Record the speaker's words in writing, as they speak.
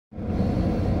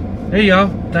Hey y'all,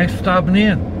 thanks for stopping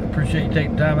in. Appreciate you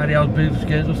taking time out of y'all's busy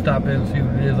schedule. Stop in and see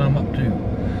what it is I'm up to.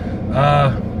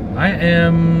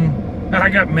 I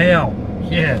got mail.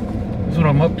 Yeah, that's what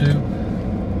I'm up to.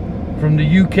 From the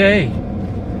UK.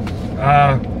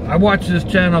 I watch this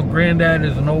channel,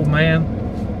 Grandadisanoldman.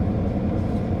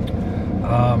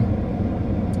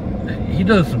 He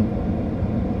does some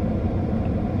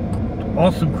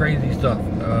awesome, crazy stuff.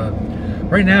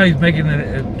 Right now he's making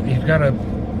he's got a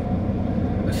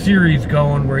series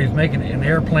going where he's making an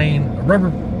airplane, a rubber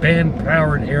band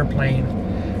powered airplane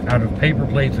out of paper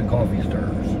plates and coffee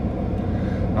stirrers.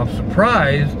 I'm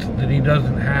surprised that he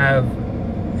doesn't have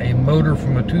a motor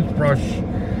from a toothbrush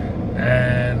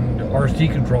and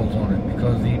RC controls on it,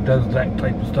 because he does that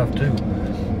type of stuff too.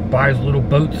 Buys little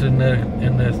boats in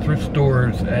the thrift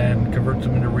stores and converts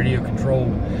them into radio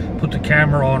controlled, puts a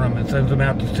camera on them and sends them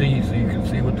out to sea so you can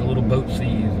see what the little boat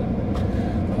sees.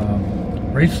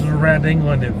 Races around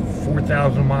England at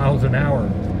 4,000 miles an hour,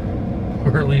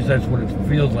 or at least that's what it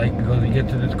feels like, because he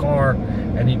gets in his car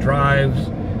and he drives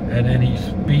and then he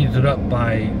speeds it up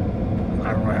by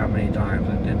I don't know how many times.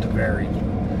 It varies.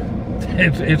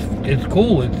 It's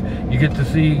cool. You get to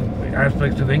see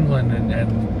aspects of England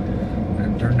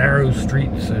and their narrow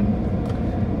streets, and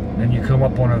then you come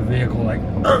up on a vehicle like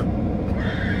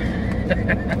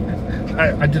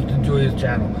I just enjoy his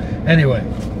channel. Anyway,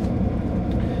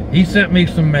 he sent me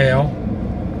some mail,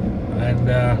 and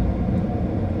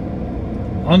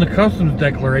on the customs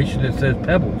declaration it says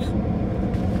Pebbles,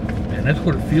 and that's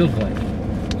what it feels like.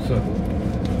 So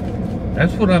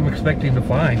that's what I'm expecting to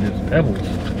find, is Pebbles,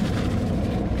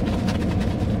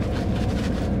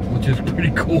 which is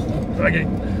pretty cool. I get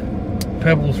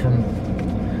Pebbles from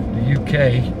the UK.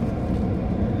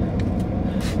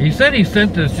 He said he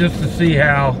sent this just to see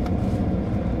how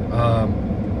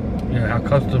you know, how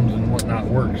customs and whatnot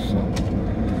works. So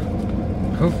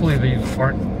hopefully these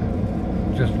aren't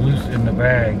just loose in the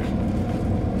bag,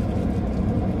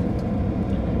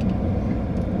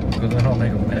 because then I'll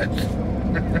make a mess.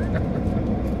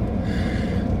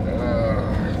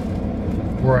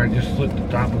 Where I just slit the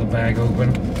top of the bag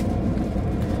open.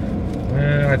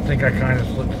 I think I kind of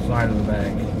slit the side of the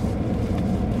bag.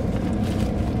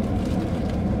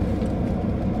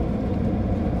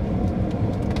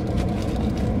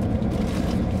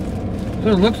 So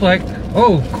it looks like,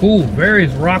 oh cool,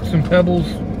 various rocks and pebbles.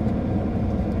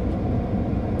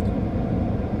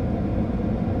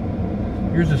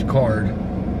 Here's his card.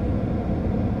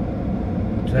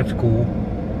 That's cool.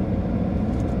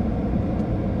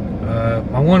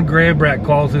 My one grab rat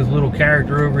calls his little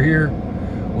character over here,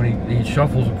 when he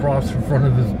shuffles across in front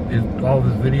of all of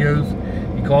his videos,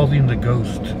 he calls him the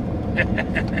Ghost.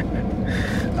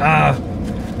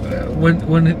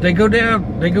 When they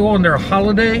go on their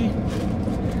holiday,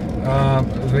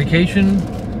 vacation.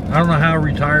 I don't know how a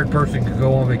retired person could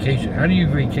go on vacation. How do you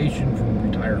vacation from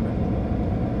retirement?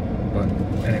 But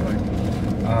anyway,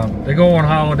 they go on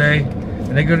holiday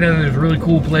and they go down to this really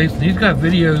cool place, and he's got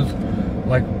videos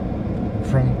like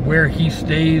from where he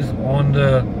stays on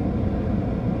the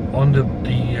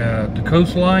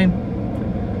coastline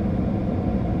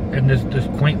in this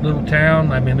quaint little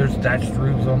town. I mean, there's thatched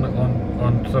roofs on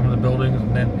some of the buildings,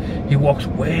 and then he walks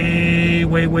way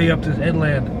up this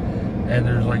headland, and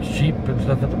there's like sheep and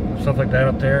stuff like that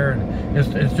up there, and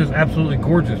it's just absolutely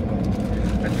gorgeous. But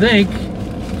I think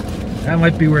that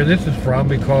might be where this is from,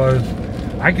 because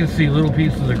I can see little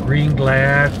pieces of green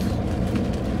glass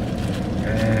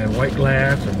and white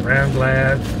glass and brown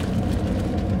glass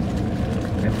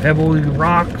and pebbly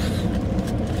rocks,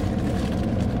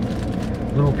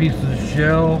 little pieces of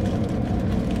shell.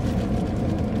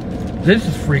 This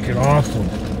is freaking awesome.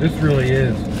 This really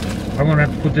is. I'm gonna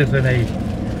have to put this in a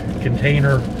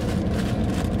container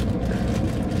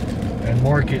and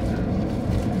mark it.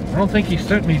 I don't think he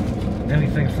sent me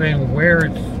anything saying where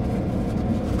it's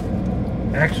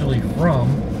actually from.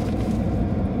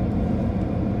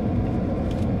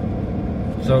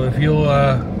 So if you'll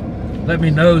let me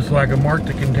know so I can mark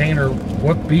the container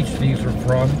what beach these are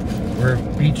from, or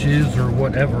beach is, or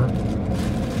whatever,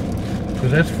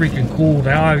 because that's freaking cool.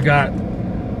 Now I've got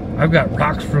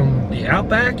rocks from the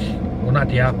outback, well, not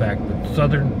the outback, but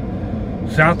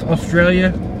South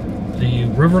Australia, the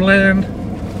Riverland,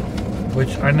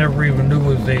 which I never even knew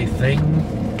was a thing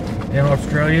in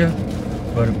Australia,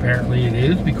 but apparently it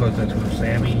is, because that's where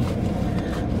Sammy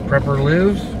Prepper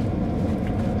lives.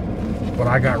 But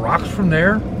I got rocks from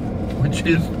there, which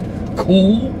is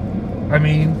cool. I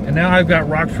mean, and now I've got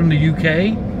rocks from the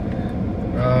UK,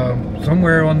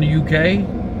 somewhere on the UK,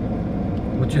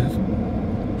 which is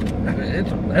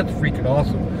That's freaking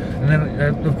awesome. And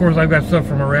then, of course, I've got stuff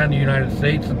from around the United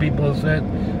States that people have sent,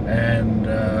 and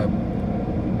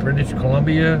British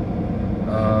Columbia.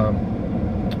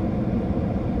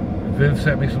 Viv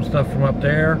sent me some stuff from up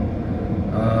there.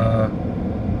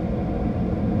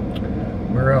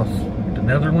 Where else? The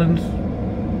Netherlands.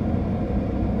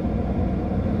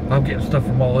 I'm getting stuff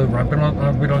from all over. I've been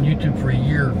on YouTube for a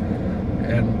year,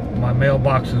 and my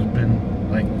mailbox has been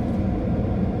like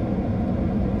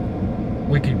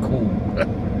wicked cool.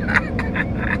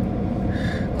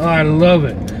 Oh, I love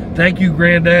it. Thank you,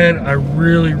 Granddad. I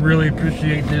really, really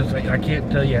appreciate this. I can't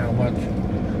tell you how much.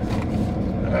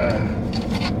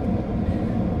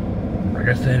 Like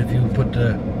I said, if you put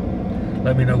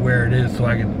let me know where it is so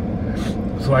I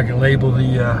can label the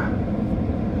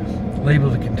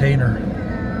container.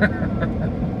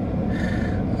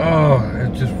 Oh,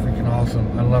 it's just freaking awesome.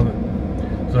 I love it.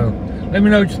 So let me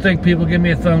know what you think, people. Give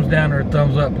me a thumbs down or a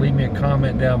thumbs up. Leave me a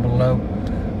comment down below.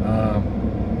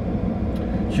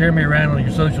 Share me around on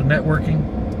your social networking.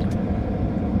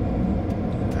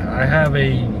 I have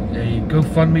a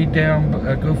GoFundMe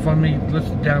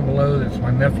listed down below. That's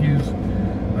my nephew's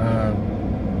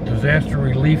disaster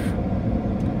relief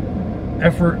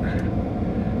effort.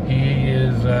 He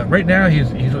is right now.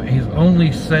 He's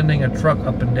only sending a truck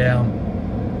up and down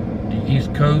the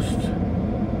East Coast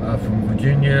from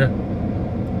Virginia,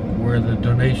 where the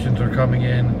donations are coming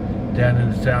in, down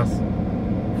into South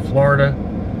Florida.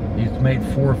 He's made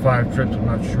 4 or 5 trips. I'm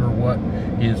not sure what.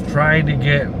 He is trying to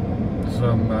get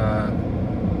some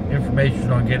information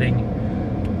on getting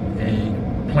a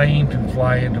plane to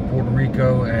fly into Puerto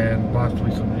Rico and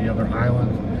possibly some of the other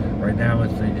islands. Right now,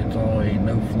 it's all a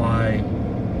no-fly,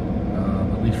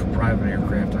 at least for private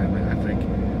aircraft, I think.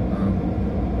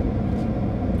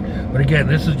 But again,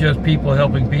 this is just people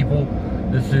helping people.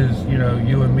 This is,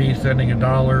 you and me sending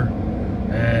 $1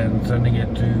 and sending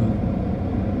it to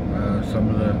some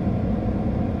of the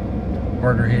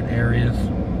harder hit areas.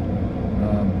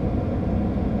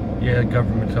 Yeah, the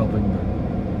government's helping, but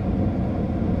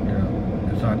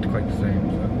it's not quite the same.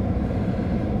 So,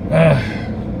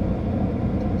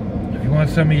 if you want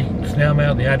to send me snail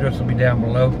mail, the address will be down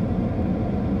below.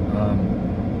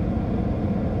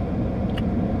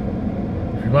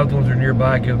 If your loved ones are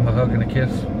nearby, give them a hug and a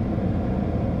kiss.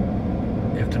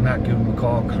 If they're not, give them a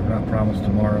call, because we're not promised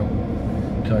tomorrow.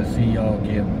 Until I see y'all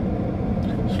again.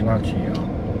 Sláinte, y'all.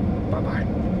 Bye-bye.